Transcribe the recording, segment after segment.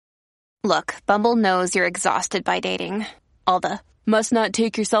Look, Bumble knows you're exhausted by dating. All the, must not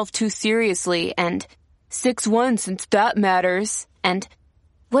take yourself too seriously, and 6'1" since that matters. And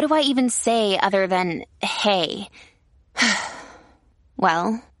what do I even say other than, hey?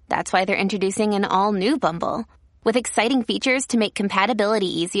 Well, that's why they're introducing an all-new Bumble, with exciting features to make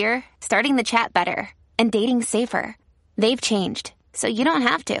compatibility easier, starting the chat better, and dating safer. They've changed, so you don't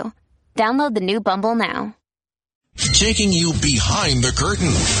have to. Download the new Bumble now. Taking you behind the curtain,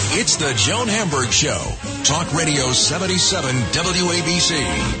 it's the Joan Hamburg Show. Talk Radio 77 WABC.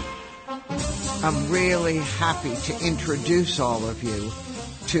 I'm really happy to introduce all of you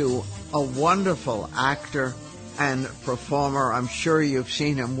to a wonderful actor and performer. I'm sure you've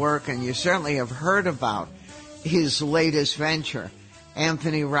seen him work, and you certainly have heard about his latest venture,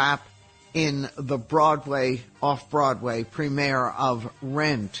 Anthony Rapp, in the Broadway, off-Broadway premiere of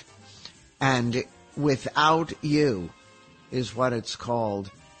Rent. And Without You is what it's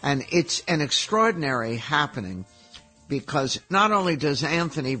called. And it's an extraordinary happening because not only does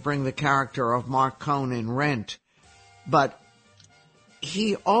Anthony bring the character of Mark Cohn in Rent, but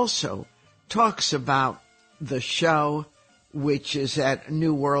he also talks about the show, which is at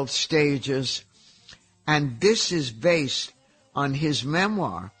New World Stages. And this is based on his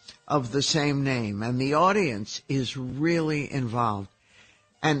memoir of the same name. And the audience is really involved.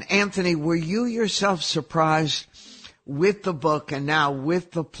 And Anthony, were you yourself surprised with the book and now with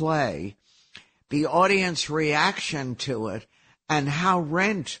the play, the audience reaction to it, and how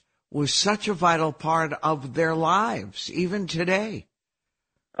Rent was such a vital part of their lives, even today?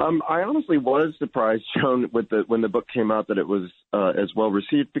 I honestly was surprised, Joan, when the book came out that it was as well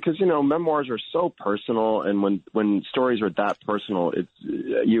received because, you know, memoirs are so personal, and when stories are that personal,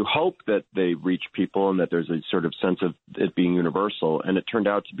 you hope that they reach people and that there's a sort of sense of it being universal, and it turned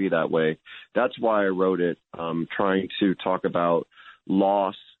out to be that way. That's why I wrote it, trying to talk about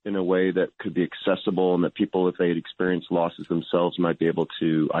loss in a way that could be accessible and that people, if they had experienced losses themselves, might be able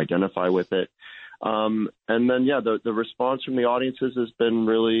to identify with it. And then, the response from the audiences has been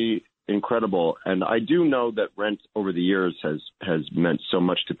really incredible. And I do know that Rent over the years has meant so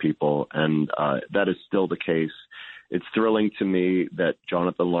much to people, and that is still the case. It's thrilling to me that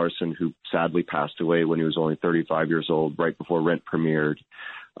Jonathan Larson, who sadly passed away when he was only 35 years old, right before Rent premiered,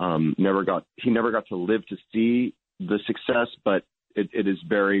 never got to live to see the success, but it is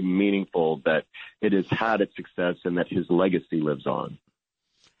very meaningful that it has had its success and that his legacy lives on.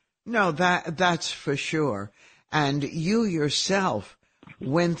 No, that's for sure. And you yourself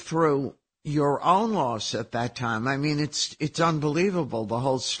went through your own loss at that time. I mean, it's unbelievable, the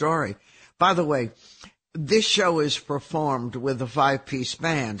whole story. By the way, this show is performed with a 5-piece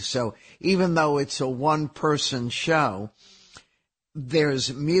band. So even though it's a one-person show,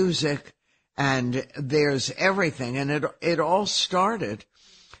 there's music and there's everything. And it all started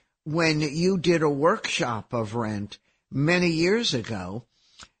when you did a workshop of Rent many years ago.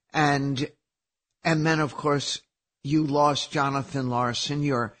 And then, of course, you lost Jonathan Larson.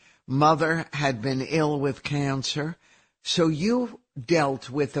 Your mother had been ill with cancer. So you dealt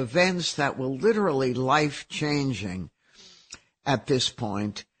with events that were literally life-changing at this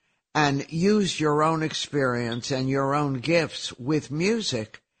point and used your own experience and your own gifts with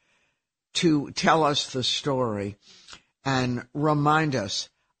music to tell us the story and remind us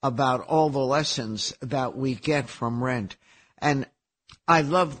about all the lessons that we get from Rent. And I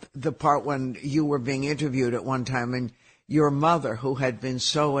loved the part when you were being interviewed at one time and your mother, who had been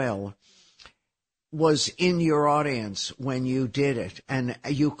so ill, was in your audience when you did it, and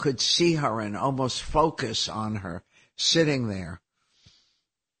you could see her and almost focus on her sitting there.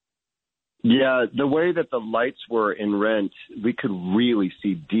 Yeah, the way that the lights were in Rent, we could really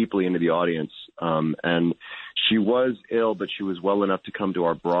see deeply into the audience. And she was ill, but she was well enough to come to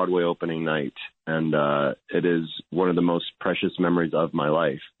our Broadway opening night. And it is one of the most precious memories of my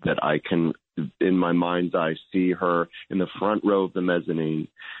life that I can, in my mind's eye, see her in the front row of the mezzanine,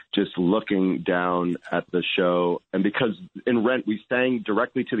 just looking down at the show. And because in Rent, we sang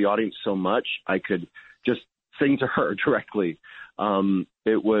directly to the audience so much, I could just sing to her directly.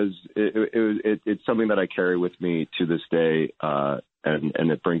 It's something that I carry with me to this day,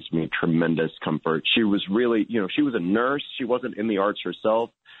 and it brings me tremendous comfort. She was really, she was a nurse. She wasn't in the arts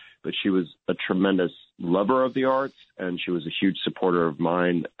herself, but she was a tremendous lover of the arts, and she was a huge supporter of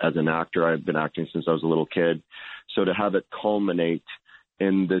mine as an actor. I've been acting since I was a little kid. So to have it culminate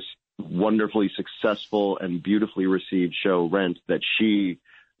in this wonderfully successful and beautifully received show, Rent, that she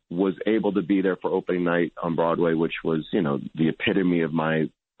was able to be there for opening night on Broadway, which was, the epitome of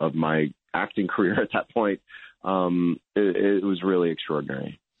my acting career at that point. It was really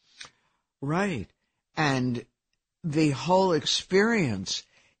extraordinary. Right. And the whole experience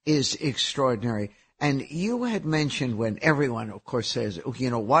is extraordinary. And you had mentioned, when everyone, of course, says,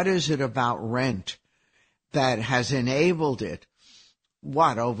 what is it about Rent that has enabled it?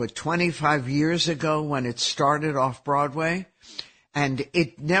 Over 25 years ago when it started off Broadway? And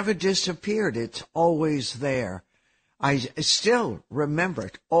it never disappeared. It's always there. I still remember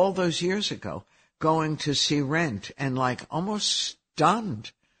it all those years ago, going to see Rent and almost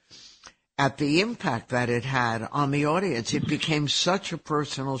stunned at the impact that it had on the audience. It became such a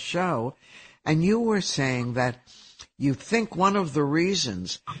personal show. And you were saying that you think one of the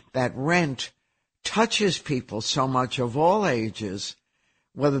reasons that Rent touches people so much of all ages,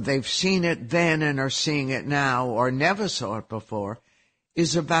 whether they've seen it then and are seeing it now or never saw it before,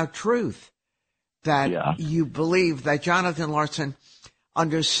 is about truth. That you believe that Jonathan Larson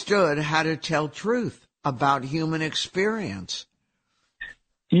understood how to tell truth about human experience.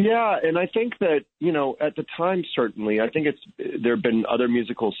 Yeah, and I think that, at the time, certainly, I think there have been other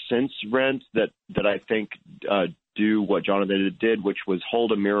musicals since Rent that I think do what Jonathan did, which was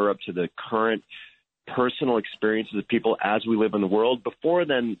hold a mirror up to the current personal experiences of people as we live in the world. Before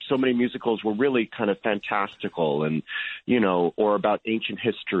then, so many musicals were really kind of fantastical and, or about ancient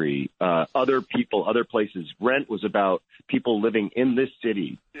history, other people, other places. Rent was about people living in this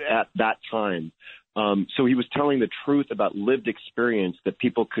city at that time. So he was telling the truth about lived experience that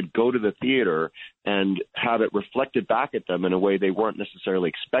people could go to the theater and have it reflected back at them in a way they weren't necessarily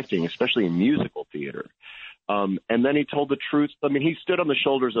expecting, especially in musical theater. And then he told the truth. I mean, he stood on the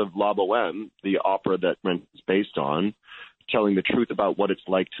shoulders of La Boheme, the opera that Rent is based on, telling the truth about what it's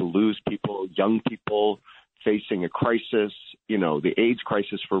like to lose people, young people facing a crisis, the AIDS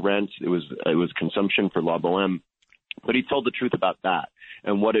crisis for Rent. It was consumption for La Boheme. But he told the truth about that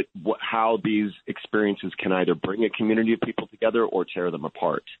and how these experiences can either bring a community of people together or tear them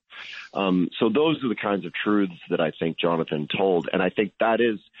apart. So those are the kinds of truths that I think Jonathan told, and I think that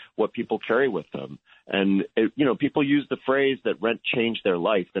is what people carry with them. And, people use the phrase that Rent changed their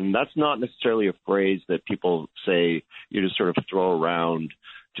life, and that's not necessarily a phrase that people say you just sort of throw around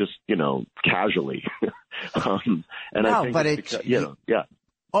just, casually. And no, I think but it's,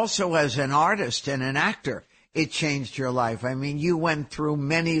 also as an artist and an actor, it changed your life. I mean, you went through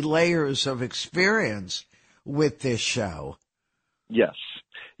many layers of experience with this show. Yes.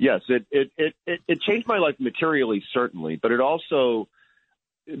 It changed my life materially, certainly, but it also,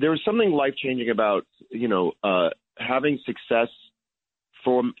 there was something life-changing about, having success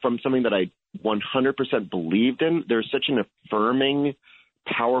from something that I 100% believed in. There's such an affirming,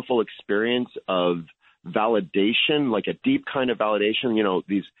 powerful experience of validation, like a deep kind of validation,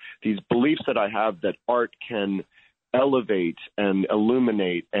 these beliefs that I have that art can elevate and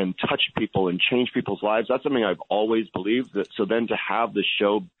illuminate and touch people and change people's lives. That's something I've always believed. So then to have the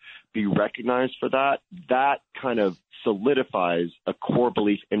show be recognized for that kind of solidifies a core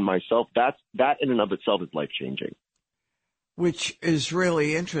belief in myself. That in and of itself is life-changing. Which is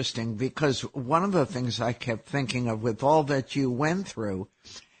really interesting, because one of the things I kept thinking of with all that you went through,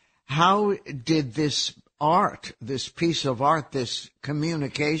 how did this art, this piece of art, this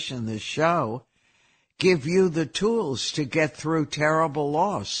communication, this show, give you the tools to get through terrible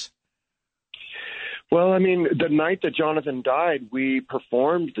loss? Well, I mean, the night that Jonathan died, we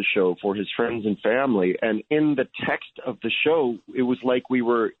performed the show for his friends and family. And in the text of the show, it was like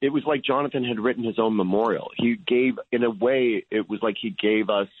Jonathan had written his own memorial. It was like he gave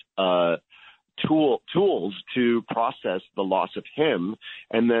us tools to process the loss of him,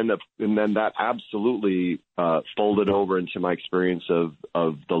 and then that absolutely folded over into my experience of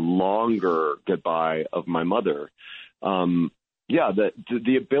the longer goodbye of my mother.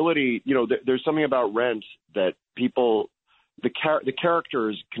 The ability, there's something about Rent that the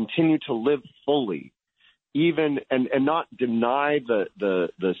characters continue to live fully, even and not deny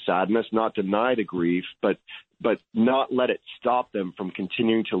the sadness, not deny the grief, but not let it stop them from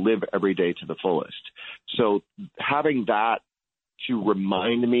continuing to live every day to the fullest. So having that to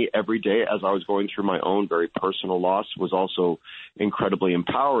remind me every day as I was going through my own very personal loss was also incredibly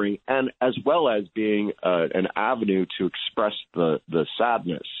empowering, and as well as being an avenue to express the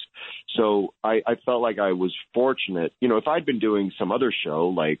sadness. So I felt like I was fortunate. If I'd been doing some other show,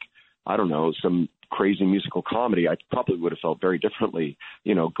 like, I don't know, some crazy musical comedy, I probably would have felt very differently,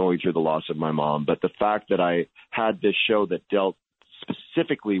 going through the loss of my mom. But the fact that I had this show that dealt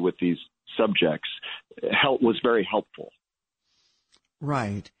specifically with these subjects was very helpful.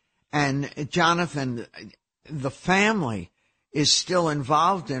 Right. And Jonathan, the family is still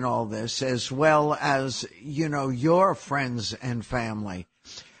involved in all this, as well as, your friends and family.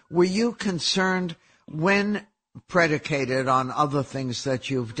 Were you concerned when, predicated on other things that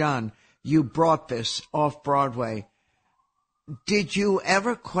you've done, you brought this off Broadway, Did you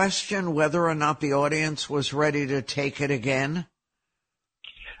ever question whether or not the audience was ready to take it again?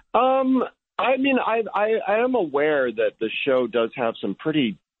 I mean, I am aware that the show does have some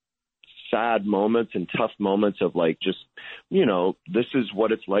pretty sad moments and tough moments of like, just, you know, this is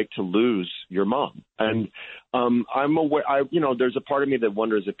what it's like to lose your mom. And I'm aware, there's a part of me that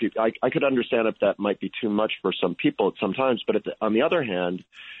wonders if I could understand if that might be too much for some people sometimes. But on the other hand,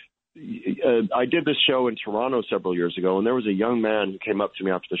 I did this show in Toronto several years ago, and there was a young man who came up to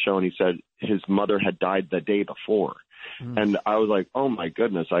me after the show, and he said his mother had died the day before. And I was like, oh, my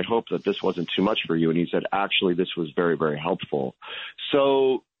goodness, I hope that this wasn't too much for you. And he said, actually, this was very, very helpful.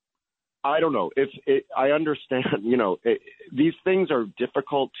 So I don't know if I understand, these things are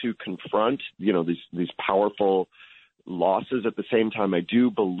difficult to confront, these powerful losses. At the same time, I do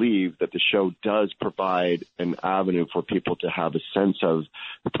believe that the show does provide an avenue for people to have a sense of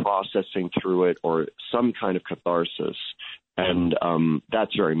processing through it or some kind of catharsis. And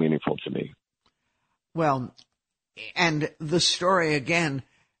that's very meaningful to me. Well, and the story again,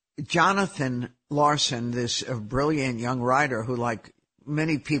 Jonathan Larson, this brilliant young writer who, like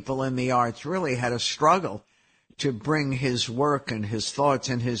many people in the arts, really had a struggle to bring his work and his thoughts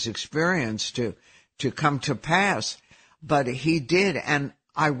and his experience to come to pass. But he did, and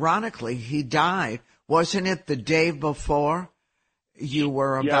ironically, he died. Wasn't it the day before you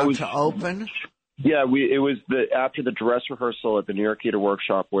were about to open? Yeah, it was after the dress rehearsal at the New York Theater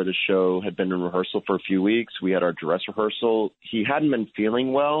Workshop, where the show had been in rehearsal for a few weeks. We had our dress rehearsal. He hadn't been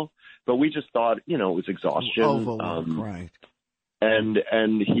feeling well, but we just thought, it was exhaustion. Overwork, right.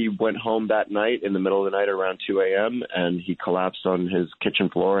 And he went home that night in the middle of the night around 2 a.m., and he collapsed on his kitchen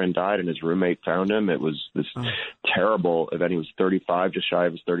floor and died, and his roommate found him. It was this terrible event. He was 35, just shy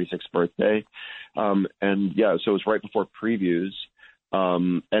of his 36th birthday. So it was right before previews.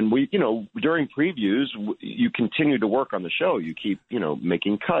 And we, during previews, you continue to work on the show. You keep,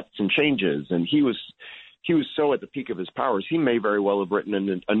 making cuts and changes. And he was so at the peak of his powers. He may very well have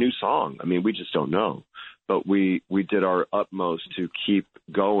written a new song. I mean, we just don't know. But we did our utmost to keep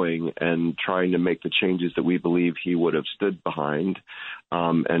going and trying to make the changes that we believe he would have stood behind,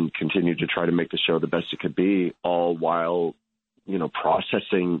 and continue to try to make the show the best it could be, all while,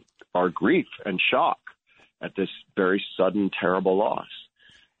 processing our grief and shock at this very sudden, terrible loss.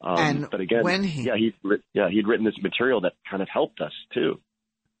 But again, he'd written this material that kind of helped us too.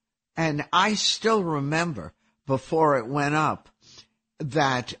 And I still remember before it went up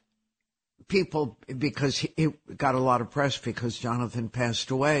that people, because it got a lot of press because Jonathan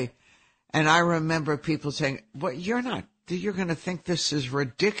passed away, and I remember people saying, well, you're going to think this is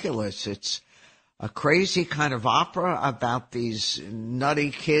ridiculous. It's a crazy kind of opera about these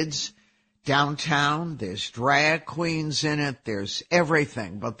nutty kids downtown. There's drag queens in it. There's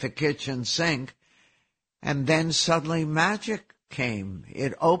everything but the kitchen sink. And then suddenly magic came.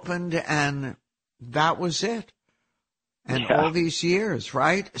 It opened, and that was it. And all these years,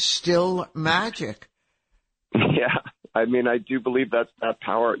 right? Still magic. Yeah. I mean, I do believe that's that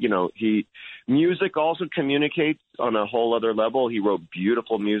power. Music also communicates on a whole other level. He wrote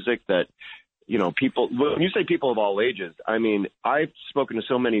beautiful music that, people, when you say people of all ages, I mean, I've spoken to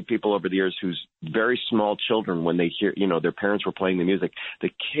so many people over the years whose very small children, when they hear, their parents were playing the music,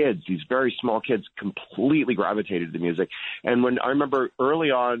 the kids, these very small kids, completely gravitated to the music. And when I remember early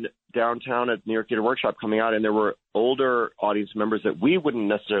on downtown at New York Theater Workshop coming out, and there were older audience members that we wouldn't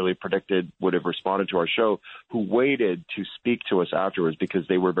necessarily predicted would have responded to our show, who waited to speak to us afterwards because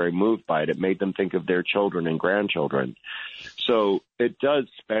they were very moved by it. It made them think of their children and grandchildren. So it does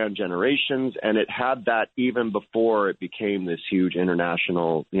span generations, and it had that even before it became this huge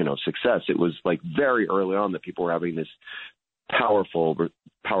international, success. It was like very early on that people were having this powerful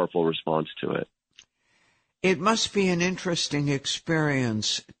response to it. It must be an interesting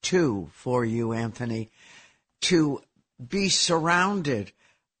experience, too, for you, Anthony, to be surrounded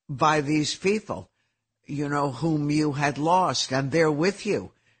by these people, whom you had lost, and they're with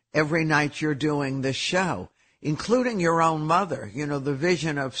you every night you're doing the show, including your own mother, the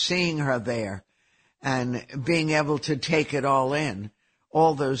vision of seeing her there and being able to take it all in,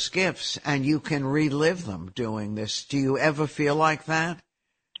 all those gifts, and you can relive them doing this. Do you ever feel like that?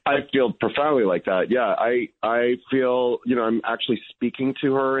 I feel profoundly like that. Yeah, I feel, I'm actually speaking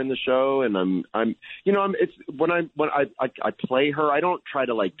to her in the show, and it's when I play her, I don't try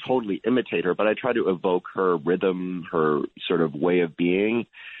to like totally imitate her, but I try to evoke her rhythm, her sort of way of being.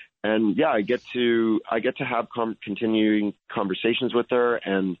 And yeah, I get to have continuing conversations with her,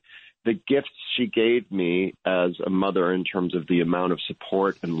 and the gifts she gave me as a mother in terms of the amount of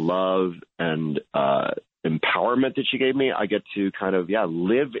support and love and empowerment that she gave me, I get to kind of,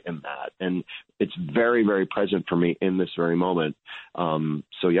 live in that. And it's very, very present for me in this very moment. I'm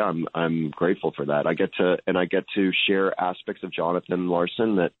grateful for that. I get to share aspects of Jonathan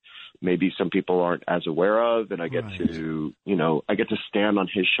Larson that maybe some people aren't as aware of. And I get to, I get to stand on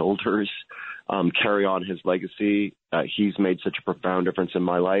his shoulders, carry on his legacy. He's made such a profound difference in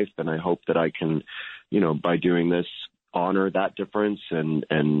my life. And I hope that I can, by doing this, honor that difference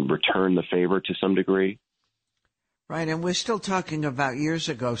and return the favor to some degree. Right. And we're still talking about years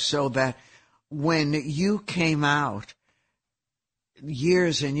ago, so that when you came out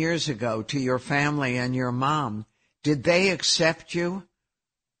years and years ago to your family and your mom, did they accept you?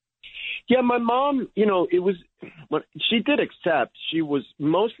 Yeah, my mom, she did accept. She was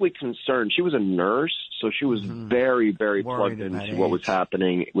mostly concerned. She was a nurse, so she was very, very plugged into what was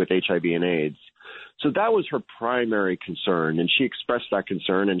happening with HIV and AIDS. So that was her primary concern, and she expressed that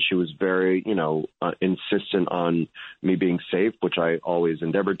concern, and she was very, insistent on me being safe, which I always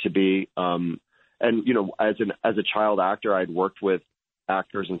endeavored to be. As a child actor, I'd worked with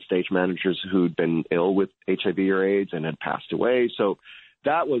actors and stage managers who'd been ill with HIV or AIDS and had passed away. So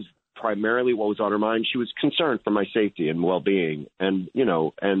that was primarily what was on her mind. She was concerned for my safety and well-being, but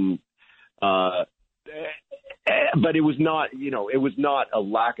it was not a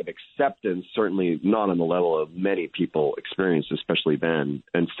lack of acceptance, certainly not on the level of many people experienced, especially then,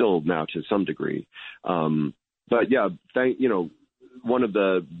 and still now to some degree. One of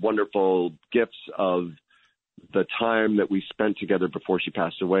the wonderful gifts of the time that we spent together before she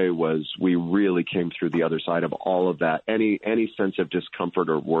passed away was we really came through the other side of all of that. Any sense of discomfort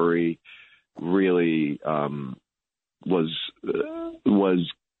or worry really was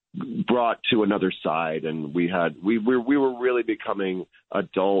brought to another side, and we were really becoming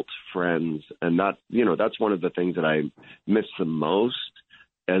adult friends, and that's one of the things that I miss the most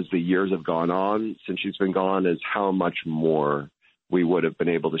as the years have gone on since she's been gone, is how much more we would have been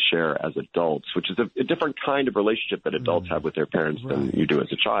able to share as adults, which is a different kind of relationship that adults have with their parents than you do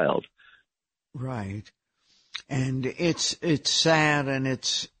as a child. Right. And it's sad, and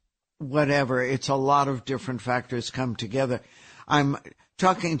it's whatever. It's a lot of different factors come together. I'm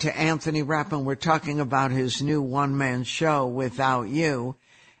talking to Anthony Rapp, and we're talking about his new one-man show, Without You,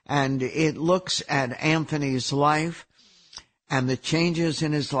 and it looks at Anthony's life and the changes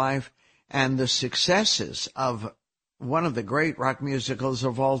in his life and the successes of one of the great rock musicals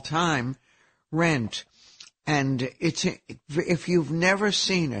of all time, Rent. And if you've never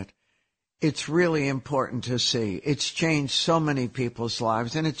seen it, it's really important to see. It's changed so many people's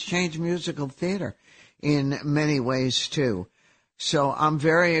lives, and it's changed musical theater in many ways, too. So I'm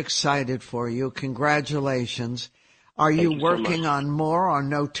very excited for you. Congratulations. Are you working on more, or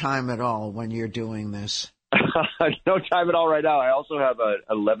no time at all when you're doing this? No time at all right now. I also have an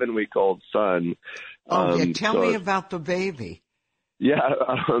 11-week-old son. Tell me about the baby. Yeah.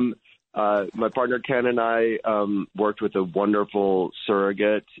 My partner Ken and I worked with a wonderful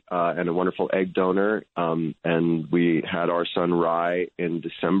surrogate and a wonderful egg donor, and we had our son Rye in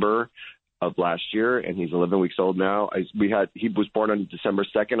December of last year, and he's 11 weeks old now. He was born on December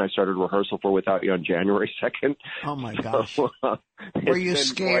 2nd. I started rehearsal for Without You on January 2nd. Oh my gosh. Were you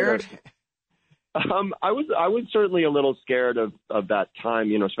scared? I was certainly a little scared of that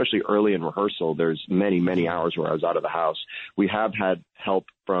time, especially early in rehearsal. There's many hours where I was out of the house. We have had help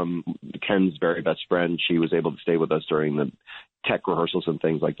from Ken's very best friend. She was able to stay with us during the tech rehearsals and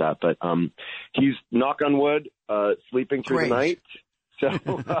things like that. But he's, knock on wood, sleeping through the night. So,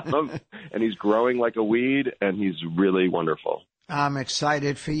 and he's growing like a weed, and he's really wonderful. I'm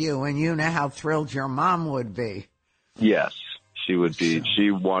excited for you, and you know how thrilled your mom would be. Yes, she would be.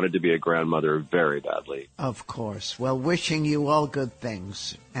 She wanted to be a grandmother very badly. Of course. Well, wishing you all good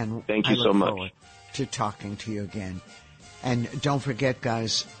things, and thank you so much. I look forward to talking to you again. And don't forget,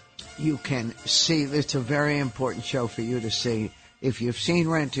 guys, you can see, it's a very important show for you to see. If you've seen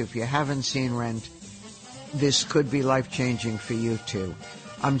Rent, if you haven't seen Rent, this could be life-changing for you, too.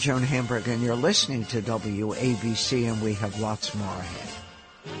 I'm Joan Hamburg, and you're listening to WABC, and we have lots more ahead.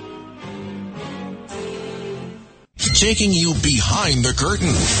 Taking you behind the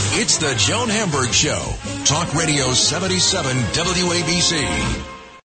curtain, it's the Joan Hamburg Show. Talk Radio 77 WABC.